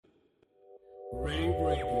Rave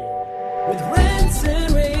Radio. With Rants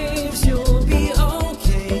and rAVes, you'll be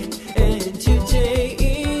okay. And today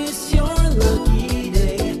is your lucky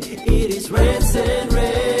day. It is Rants and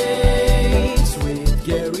rAVes with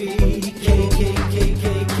Gary K.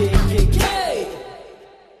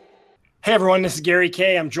 Hey everyone, this is Gary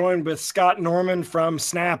K. I'm joined with Scott Norman from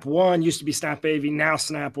Snap One. Used to be Snap AV, now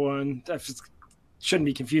Snap One. That shouldn't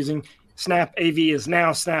be confusing. Snap AV is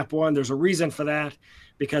now Snap One. There's a reason for that,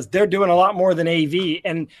 because they're doing a lot more than AV.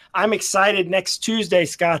 And I'm excited next Tuesday,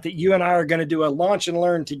 Scott, that you and I are going to do a launch and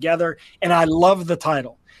learn together. And I love the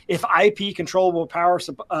title. If IP controllable power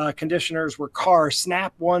conditioners were cars,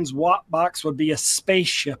 Snap One's watt box would be a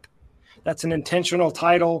spaceship. That's an intentional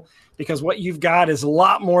title, because what you've got is a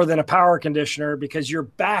lot more than a power conditioner, because you're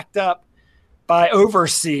backed up by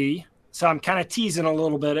Oversea. So I'm kind of teasing a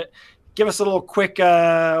little bit. Give us a little quick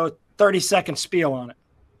 30-second spiel on it.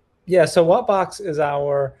 Yeah, so Wattbox is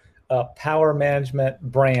our power management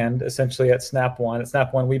brand, essentially, at Snap One. At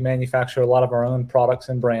Snap One, we manufacture a lot of our own products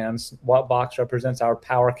and brands. Wattbox represents our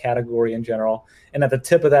power category in general. And at the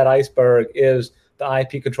tip of that iceberg is the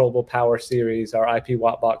IP Controllable Power series, our IP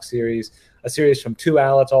Wattbox series, a series from 2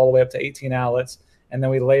 outlets all the way up to 18 outlets. And then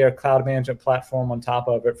we layer a cloud management platform on top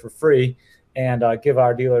of it for free and give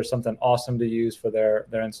our dealers something awesome to use for their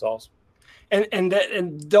installs.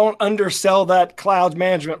 And don't undersell that cloud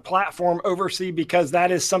management platform, Oversea, because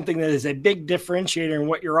that is something that is a big differentiator in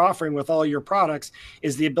what you're offering with all your products,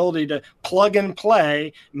 is the ability to plug and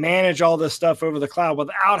play, manage all this stuff over the cloud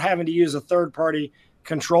without having to use a third-party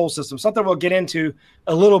control system. Something we'll get into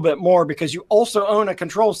a little bit more, because you also own a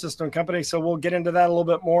control system company, so we'll get into that a little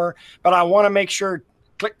bit more. But I want to make sure,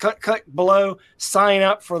 click below, sign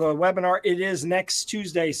up for the webinar. It is next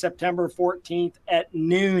Tuesday, September 14th at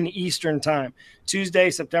noon Eastern time.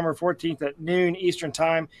 Tuesday, September 14th at noon Eastern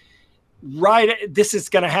time. This is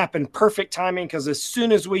going to happen perfect timing, because as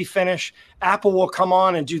soon as we finish, Apple will come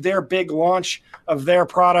on and do their big launch of their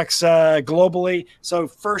products globally. So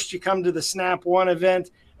first you come to the Snap One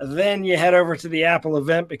event, then you head over to the Apple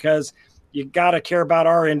event, because you got to care about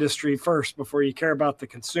our industry first before you care about the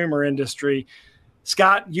consumer industry.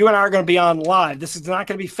 Scott, you and I are going to be on live. This is not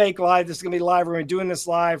going to be fake live. This is going to be live. We're going to be doing this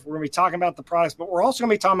live. We're going to be talking about the products, but we're also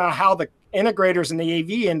going to be talking about how the integrators in the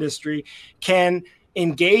AV industry can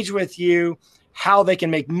engage with you, how they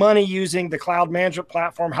can make money using the cloud management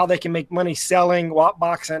platform, how they can make money selling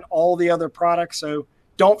Wattbox and all the other products. So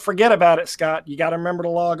don't forget about it, Scott. You got to remember to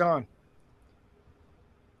log on.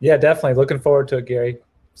 Yeah, definitely. Looking forward to it, Gary.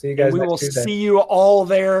 See you guys next Tuesday. See you all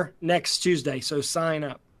there next Tuesday. So sign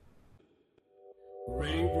up.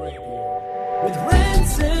 Rave Radio. With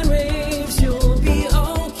Rants and rAVes.